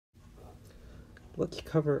let's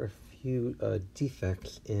cover a few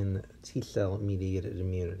defects in T-cell mediated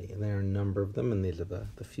immunity. And there are a number of them, and these are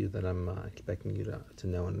the few that I'm expecting you to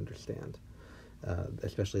know and understand,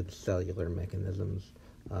 especially the cellular mechanisms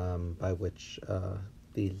by which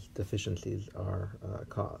these deficiencies are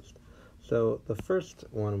caused. So the first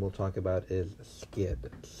one we'll talk about is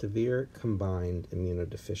SCID, severe combined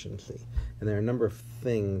immunodeficiency. And there are a number of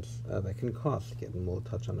things that can cause SCID, and we'll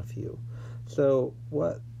touch on a few. So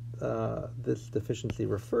what this deficiency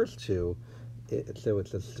refers to, it's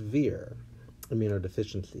a severe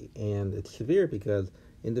immunodeficiency, and it's severe because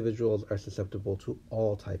individuals are susceptible to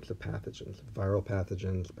all types of pathogens, viral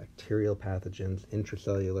pathogens, bacterial pathogens,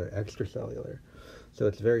 intracellular, extracellular. So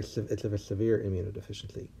it's a very severe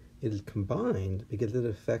immunodeficiency. It is combined because it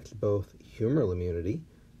affects both humoral immunity,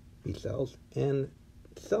 B cells, and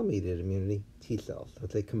cell-mediated immunity, T cells. So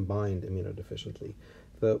it's a combined immunodeficiency.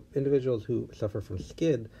 The individuals who suffer from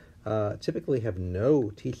SCID typically have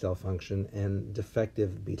no T cell function and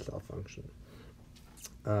defective B cell function.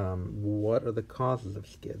 What are the causes of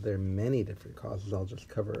SCID? There are many different causes. I'll just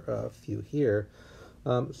cover a few here.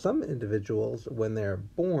 Some individuals, when they're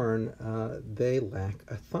born, they lack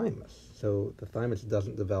a thymus. So the thymus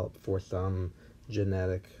doesn't develop for some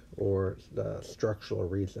genetic or structural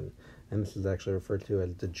reason. And this is actually referred to as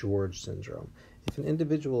DeGeorgre Syndrome. If an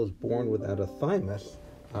individual is born without a thymus,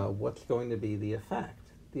 what's going to be the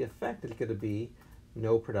effect? The effect is going to be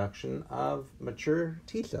no production of mature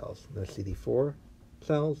T cells, no CD4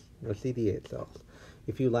 cells, no CD8 cells.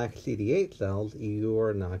 If you lack CD8 cells, you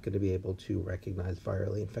are not going to be able to recognize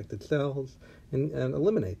virally infected cells and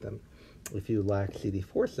eliminate them. If you lack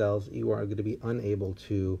CD4 cells, you are going to be unable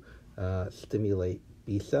to stimulate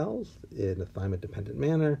B cells in a thymus-dependent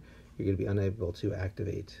manner. You're going to be unable to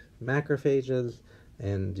activate macrophages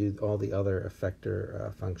and do all the other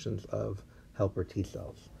effector functions of helper T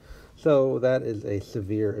cells. So that is a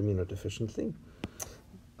severe immunodeficiency.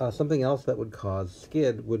 Something else that would cause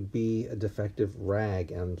SCID would be a defective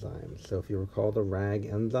RAG enzyme. So if you recall, the RAG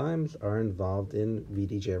enzymes are involved in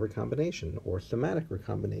VDJ recombination or somatic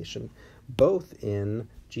recombination, both in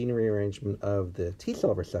gene rearrangement of the T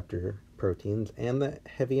cell receptor proteins and the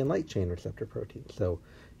heavy and light chain receptor proteins. So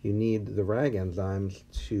you need the RAG enzymes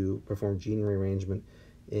to perform gene rearrangement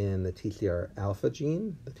in the TCR alpha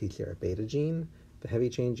gene, the TCR beta gene, the heavy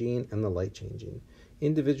chain gene, and the light chain gene.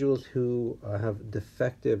 Individuals who have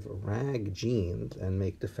defective RAG genes and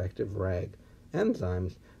make defective RAG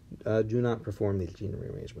enzymes do not perform these gene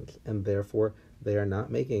rearrangements, and therefore they are not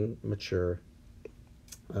making mature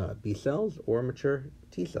B cells or mature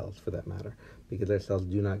T cells, for that matter, because their cells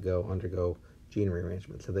do not undergo gene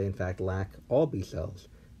rearrangement. So they in fact lack all B cells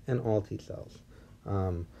and all T cells.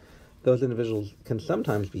 Those individuals can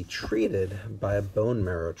sometimes be treated by a bone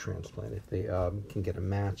marrow transplant if they can get a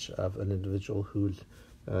match of an individual whose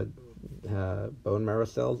bone marrow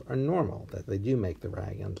cells are normal, that they do make the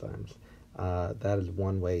RAG enzymes. That is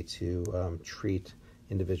one way to treat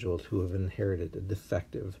individuals who have inherited a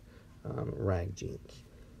defective RAG genes.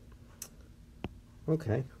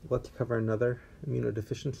 Okay, let's cover another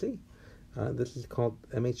immunodeficiency. This is called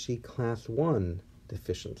MHC class 1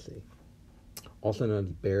 deficiency, also known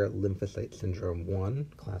as Bare lymphocyte syndrome 1,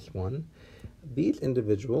 class 1. These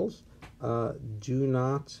individuals do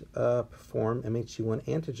not perform MHC1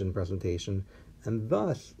 antigen presentation and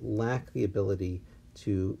thus lack the ability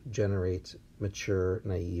to generate mature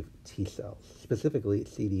naive T cells, specifically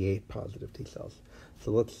CD8 positive T cells.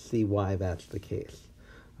 So let's see why that's the case.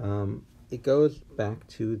 It goes back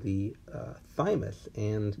to the thymus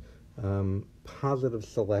and positive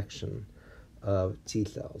selection of T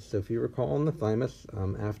cells. So if you recall, in the thymus,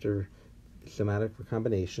 after somatic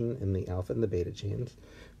recombination in the alpha and the beta chains,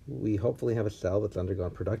 we hopefully have a cell that's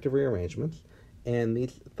undergone productive rearrangements, and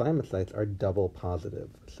these thymocytes are double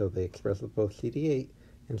positive. So they express both CD8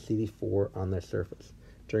 and CD4 on their surface.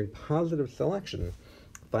 During positive selection,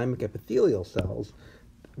 thymic epithelial cells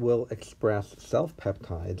will express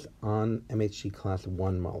self-peptides on MHC class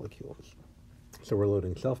 1 molecules. So we're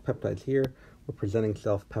loading self-peptides here. We're presenting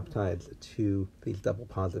self-peptides to these double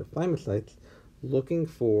positive thymocytes, looking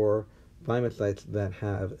for thymocytes that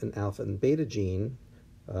have an alpha and beta gene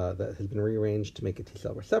that has been rearranged to make a T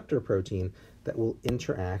cell receptor protein that will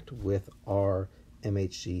interact with our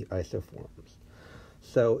MHC isoforms.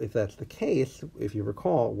 So if that's the case, if you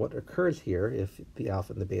recall, what occurs here, if the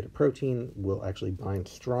alpha and the beta protein will actually bind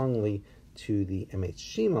strongly to the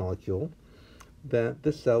MHC molecule, that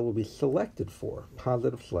this cell will be selected for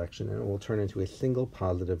positive selection, and it will turn into a single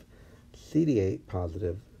positive CD8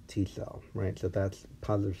 positive T cell, right? So that's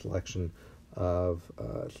positive selection of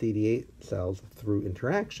CD8 cells through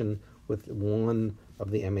interaction with one of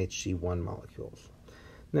the MHC1 molecules.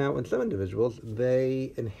 Now, in some individuals,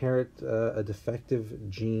 they inherit a defective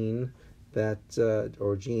gene that,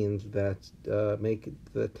 or genes that make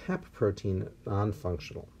the TAP protein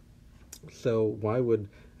non-functional. So why would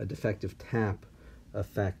a defective TAP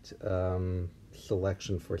affect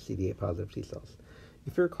selection for CD8 positive T cells?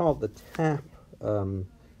 If you recall, the TAP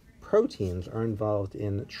proteins are involved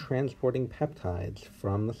in transporting peptides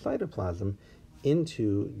from the cytoplasm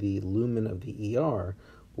into the lumen of the ER,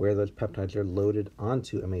 where those peptides are loaded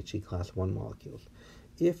onto MHC class 1 molecules.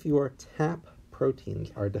 If your TAP proteins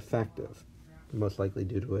are defective, most likely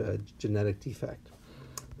due to a genetic defect,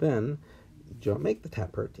 then you don't make the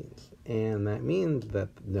TAP proteins, and that means that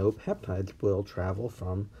no peptides will travel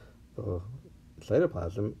from the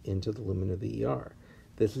cytoplasm into the lumen of the ER.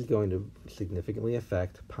 This is going to significantly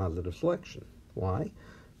affect positive selection. Why?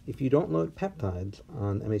 If you don't load peptides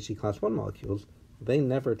on MHC class 1 molecules, they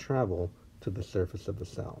never travel to the surface of the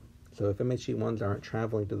cell. So if MHC1s aren't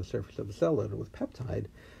traveling to the surface of the cell loaded with peptide,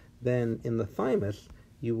 then in the thymus,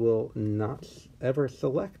 you will not ever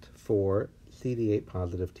select for CD8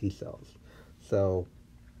 positive T cells. So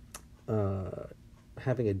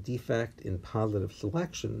having a defect in positive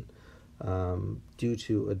selection due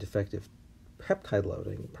to a defective peptide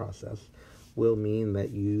loading process will mean that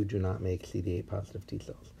you do not make CD8 positive T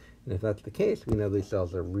cells. And if that's the case, we know these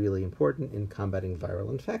cells are really important in combating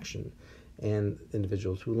viral infection. And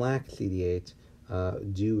individuals who lack CD8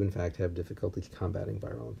 do, in fact, have difficulties combating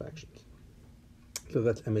viral infections. So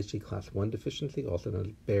that's MHC class 1 deficiency, also known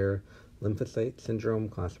as Bayer lymphocyte syndrome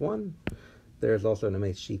class 1. There's also an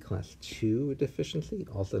MHC class 2 deficiency,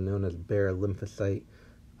 also known as Bayer lymphocyte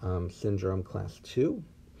syndrome class 2.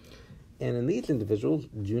 And in these individuals,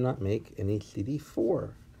 do not make any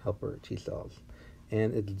CD4 helper T cells.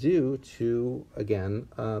 And it's due to, again,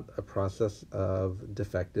 a process of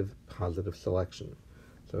defective positive selection.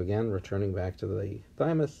 So again, returning back to the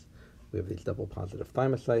thymus, we have these double positive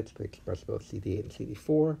thymocytes. They express both CD8 and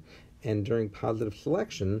CD4. And during positive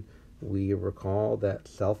selection, we recall that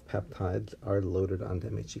self-peptides are loaded onto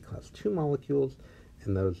MHC class 2 molecules,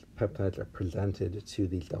 and those peptides are presented to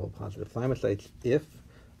these double positive thymocytes if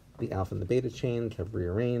the alpha and the beta chains have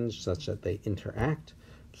rearranged such that they interact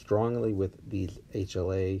strongly with these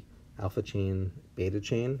HLA alpha chain, beta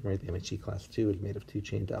chain, right? The MHC class 2 is made of 2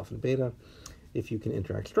 chains, alpha and beta. If you can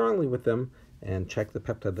interact strongly with them and check the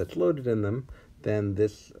peptide that's loaded in them, then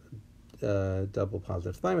this double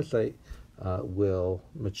positive thymocyte will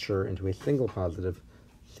mature into a single positive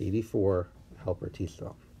CD4 helper T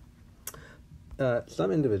cell.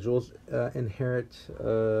 Some individuals inherit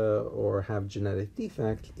or have genetic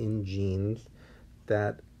defects in genes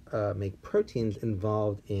that make proteins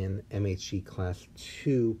involved in MHC class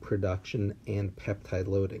 2 production and peptide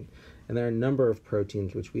loading. And there are a number of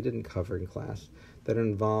proteins, which we didn't cover in class, that are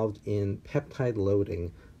involved in peptide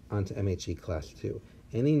loading onto MHC class 2.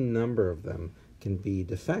 Any number of them can be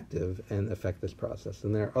defective and affect this process.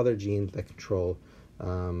 And there are other genes that control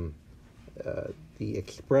the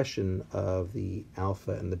expression of the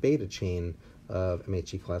alpha and the beta chain of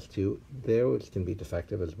MHC class 2. Those can be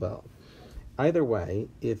defective as well. Either way,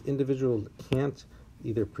 if individuals can't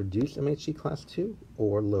either produce MHC class 2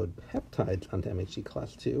 or load peptides onto MHC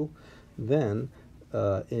class 2, then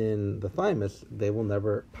in the thymus, they will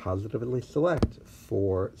never positively select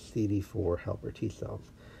for CD4 helper T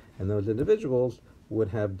cells. And those individuals would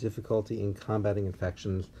have difficulty in combating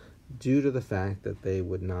infections due to the fact that they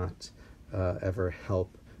would not ever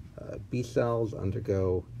help B cells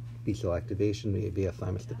undergo B cell activation via a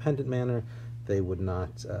thymus-dependent manner. They would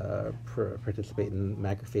not participate in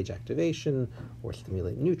macrophage activation or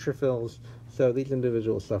stimulate neutrophils. So these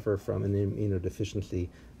individuals suffer from an immunodeficiency,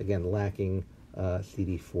 again, lacking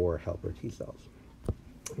CD4 helper T cells.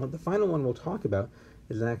 Well, the final one we'll talk about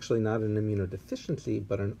is actually not an immunodeficiency,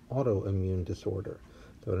 but an autoimmune disorder.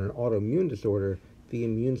 So in an autoimmune disorder, the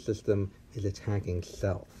immune system is attacking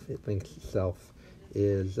self. It thinks self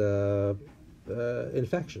is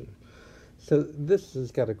infection. So this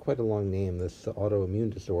has got quite a long name, this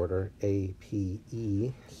autoimmune disorder,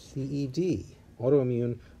 APECED,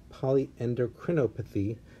 autoimmune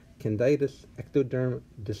polyendocrinopathy, candidiasis ectoderm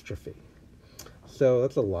dystrophy. So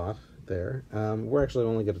that's a lot there. We're actually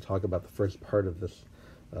only going to talk about the first part of this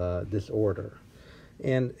disorder.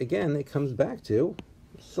 And again, it comes back to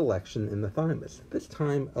selection in the thymus, this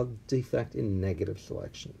time a defect in negative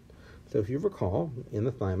selection. So if you recall, in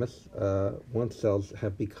the thymus, once cells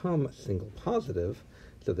have become single positive,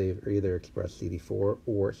 so they've either expressed CD4 or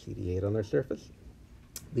CD8 on their surface,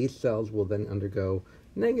 these cells will then undergo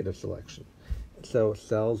negative selection. So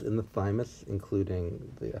cells in the thymus,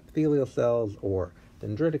 including the epithelial cells or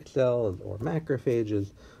dendritic cells or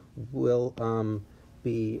macrophages, will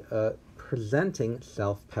be presenting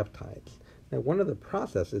self-peptides. Now, one of the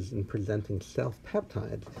processes in presenting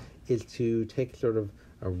self-peptides is to take sort of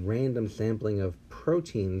a random sampling of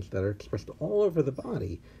proteins that are expressed all over the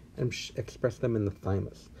body and express them in the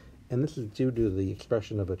thymus. And this is due to the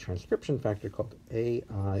expression of a transcription factor called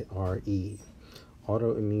AIRE,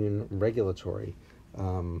 autoimmune regulatory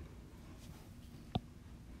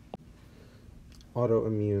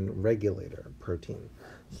autoimmune regulator protein.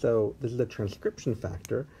 So this is a transcription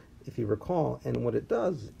factor, if you recall, and what it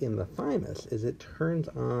does in the thymus is it turns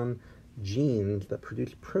on genes that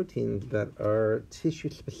produce proteins that are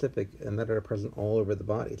tissue-specific and that are present all over the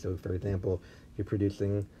body. So, for example, you're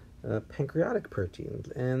producing pancreatic proteins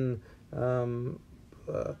and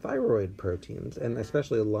thyroid proteins, and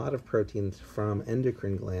especially a lot of proteins from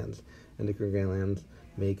endocrine glands. Endocrine glands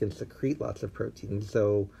make and secrete lots of proteins,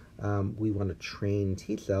 so we want to train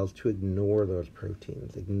T cells to ignore those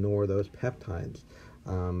proteins, ignore those peptides,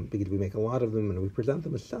 because we make a lot of them and we present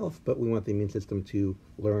them as self, but we want the immune system to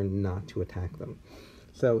learn not to attack them.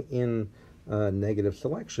 So in negative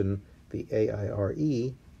selection, the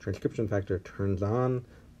AIRE transcription factor turns on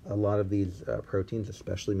a lot of these proteins,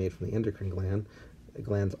 especially made from the endocrine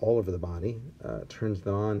glands all over the body, turns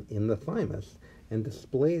them on in the thymus and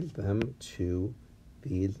displays them to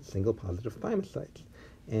these single positive thymocytes.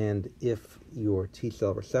 And if your T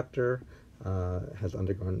cell receptor has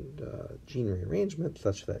undergone gene rearrangement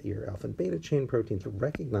such that your alpha and beta chain proteins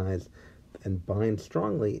recognize and bind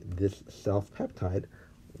strongly this self-peptide,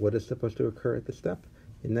 what is supposed to occur at this step?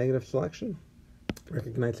 In negative selection,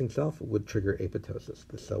 recognizing self would trigger apoptosis.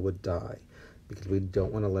 The cell would die because we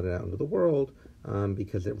don't want to let it out into the world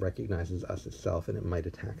because it recognizes us as self and it might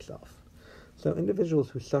attack self. So individuals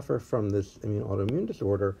who suffer from this autoimmune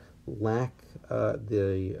disorder lack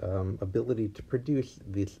the ability to produce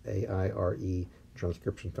this AIRE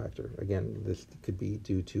transcription factor. Again, this could be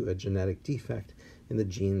due to a genetic defect in the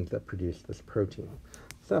genes that produce this protein.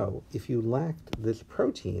 So if you lacked this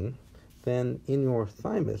protein, then in your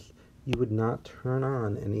thymus, you would not turn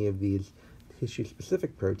on any of these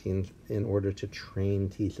tissue-specific proteins in order to train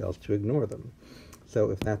T cells to ignore them.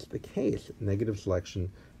 So if that's the case, negative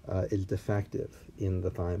selection is defective in the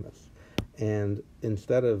thymus. And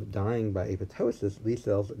instead of dying by apoptosis, these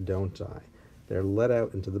cells don't die. They're let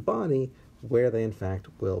out into the body where they, in fact,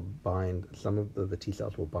 will bind, some of the T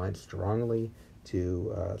cells will bind strongly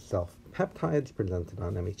to self-peptides presented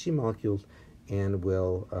on MHC molecules and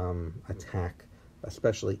will attack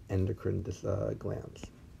especially endocrine glands.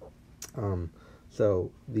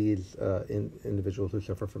 So these individuals who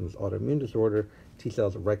suffer from this autoimmune disorder, T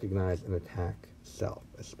cells recognize and attack self,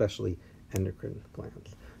 especially endocrine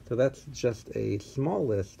glands. So that's just a small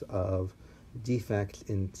list of defects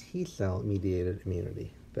in T cell mediated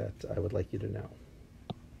immunity that I would like you to know.